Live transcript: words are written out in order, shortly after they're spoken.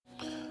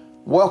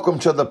Welcome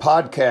to the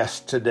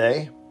podcast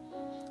today.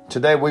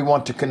 Today we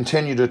want to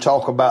continue to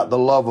talk about the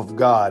love of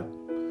God.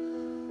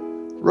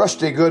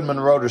 Rusty Goodman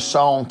wrote a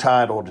song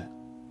titled,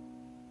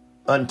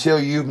 Until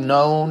You've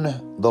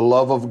Known the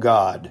Love of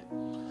God.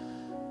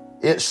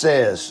 It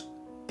says,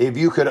 if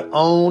you could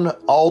own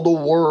all the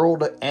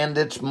world and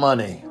its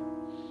money,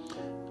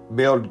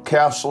 build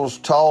castles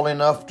tall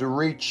enough to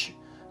reach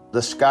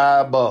the sky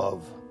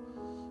above,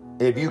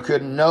 if you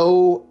could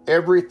know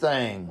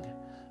everything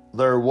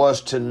there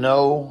was to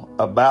know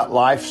about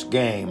life's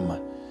game,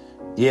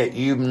 yet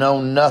you've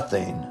known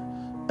nothing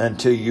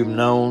until you've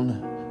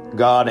known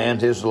God and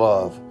His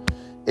love.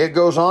 It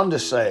goes on to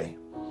say,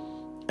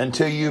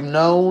 until you've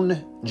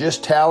known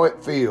just how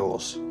it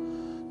feels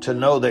to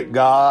know that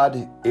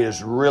God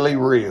is really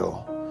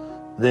real,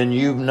 then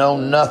you've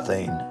known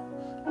nothing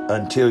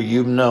until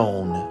you've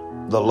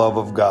known the love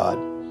of God.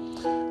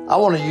 I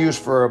want to use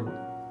for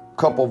a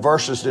couple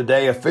verses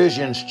today,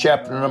 Ephesians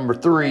chapter number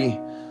 3,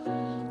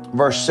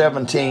 verse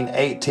 17,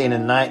 18,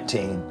 and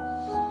 19.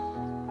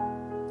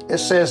 It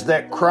says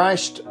that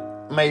Christ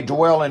may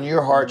dwell in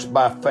your hearts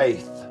by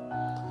faith,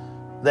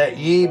 that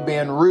ye,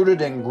 being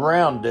rooted and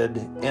grounded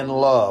in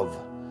love,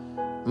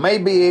 may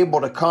be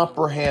able to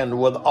comprehend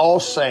with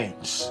all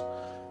saints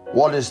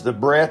what is the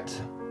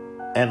breadth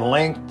and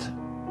length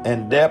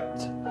and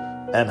depth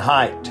and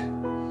height,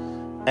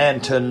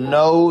 and to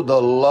know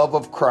the love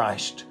of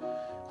Christ,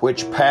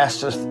 which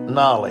passeth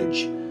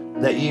knowledge,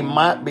 that ye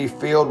might be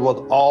filled with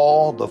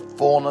all the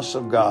fullness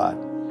of God.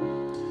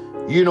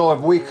 You know,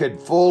 if we could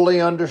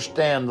fully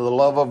understand the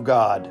love of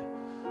God,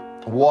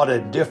 what a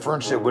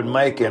difference it would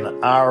make in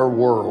our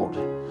world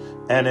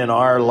and in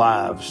our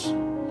lives.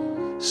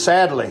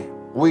 Sadly,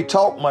 we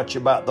talk much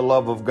about the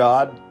love of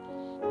God,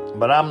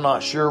 but I'm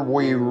not sure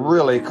we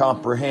really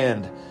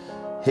comprehend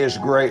His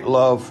great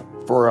love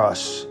for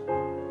us.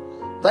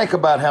 Think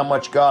about how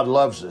much God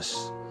loves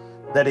us,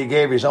 that He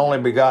gave His only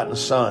begotten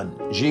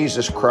Son,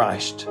 Jesus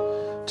Christ,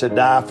 to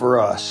die for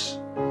us.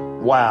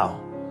 Wow.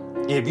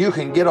 If you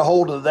can get a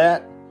hold of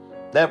that,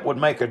 that would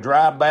make a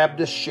dry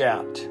Baptist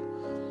shout.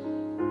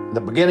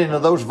 The beginning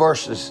of those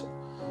verses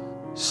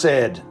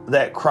said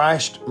that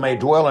Christ may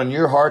dwell in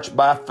your hearts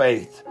by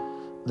faith,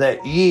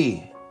 that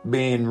ye,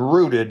 being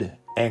rooted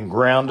and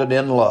grounded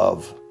in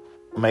love.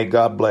 May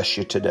God bless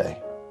you today.